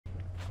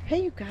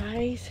Hey you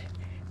guys,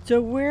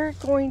 so we're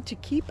going to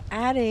keep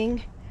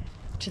adding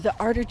to the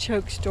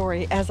artichoke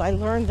story as I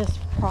learned this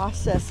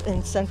process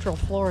in Central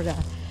Florida.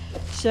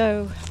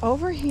 So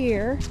over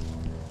here,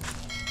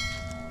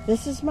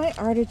 this is my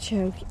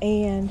artichoke,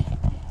 and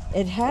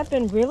it had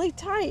been really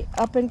tight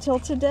up until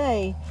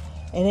today,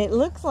 and it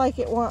looks like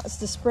it wants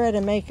to spread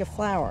and make a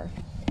flower.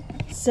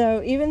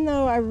 So even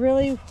though I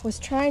really was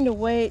trying to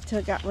wait till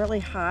it got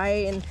really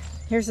high, and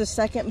here's the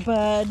second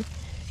bud,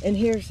 and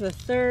here's the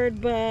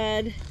third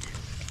bud,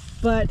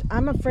 but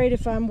I'm afraid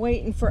if I'm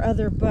waiting for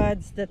other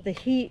buds that the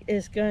heat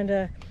is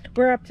gonna,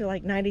 we're up to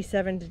like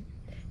 97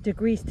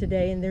 degrees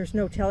today, and there's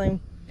no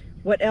telling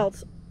what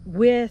else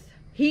with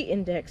heat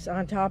index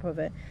on top of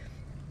it.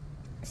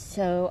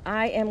 So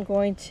I am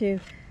going to,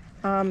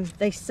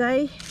 they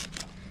say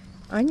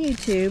on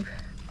YouTube,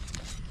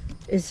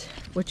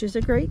 which is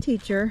a great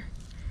teacher,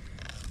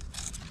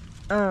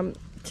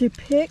 to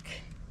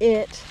pick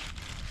it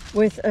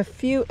with a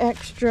few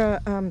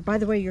extra, by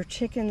the way, your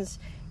chickens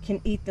can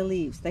eat the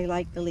leaves. They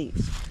like the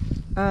leaves.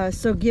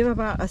 So give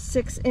about a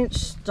 6-inch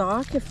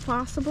stalk if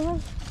possible.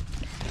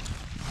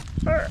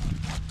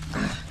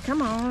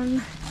 Come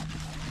on.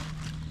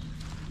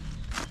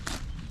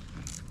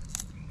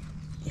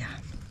 Yeah.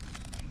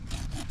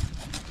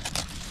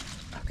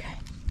 Okay.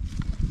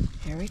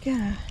 Here we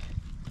go.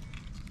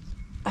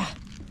 I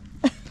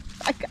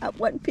got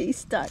one piece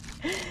stuck.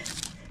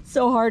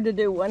 So hard to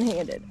do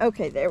one-handed.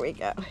 Okay, there we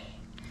go.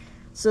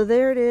 So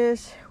there it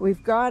is.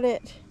 We've got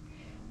it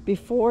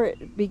before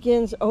it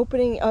begins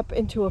opening up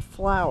into a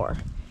flower.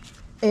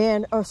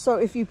 And so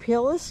if you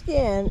peel the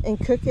skin and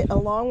cook it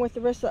along with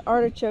the rest of the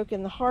artichoke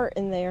and the heart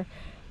in there,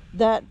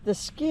 that the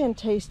skin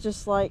tastes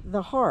just like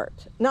the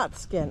heart. Not the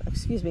skin,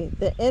 excuse me.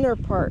 The inner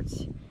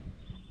parts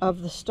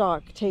of the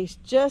stalk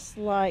taste just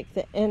like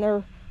the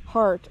inner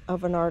heart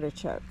of an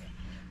artichoke.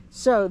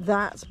 So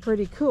that's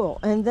pretty cool.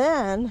 And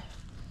then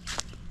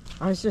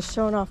I was just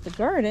showing off the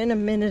garden a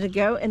minute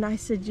ago, and I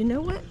said, you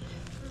know what?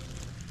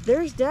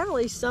 There's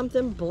definitely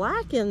something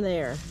black in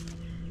there.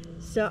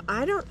 So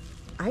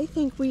I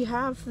think we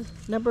have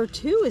number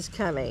 2 is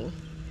coming.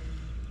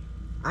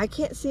 I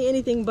can't see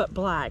anything but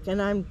black, and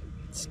I'm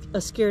a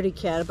scaredy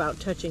cat about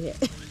touching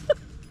it.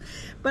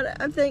 But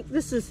I think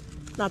this is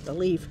not the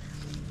leaf.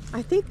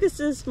 I think this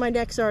is my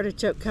next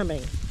artichoke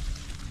coming.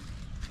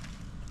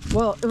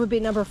 Well, it would be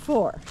number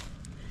 4.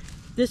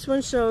 This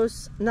one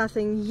shows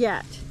nothing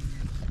yet.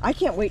 I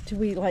can't wait till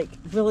we like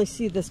really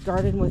see this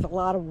garden with a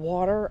lot of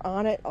water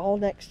on it all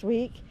next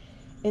week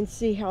and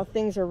see how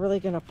things are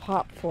really going to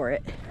pop for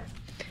it.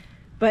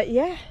 But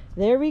yeah,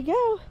 there we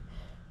go.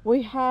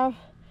 We have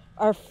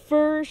our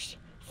first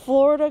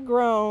Florida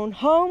grown,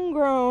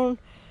 homegrown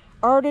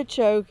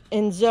artichoke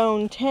in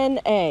zone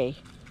 10A.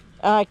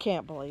 I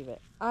can't believe it.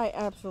 I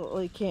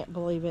absolutely can't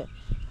believe it.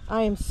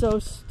 I am so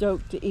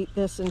stoked to eat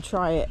this and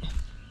try it.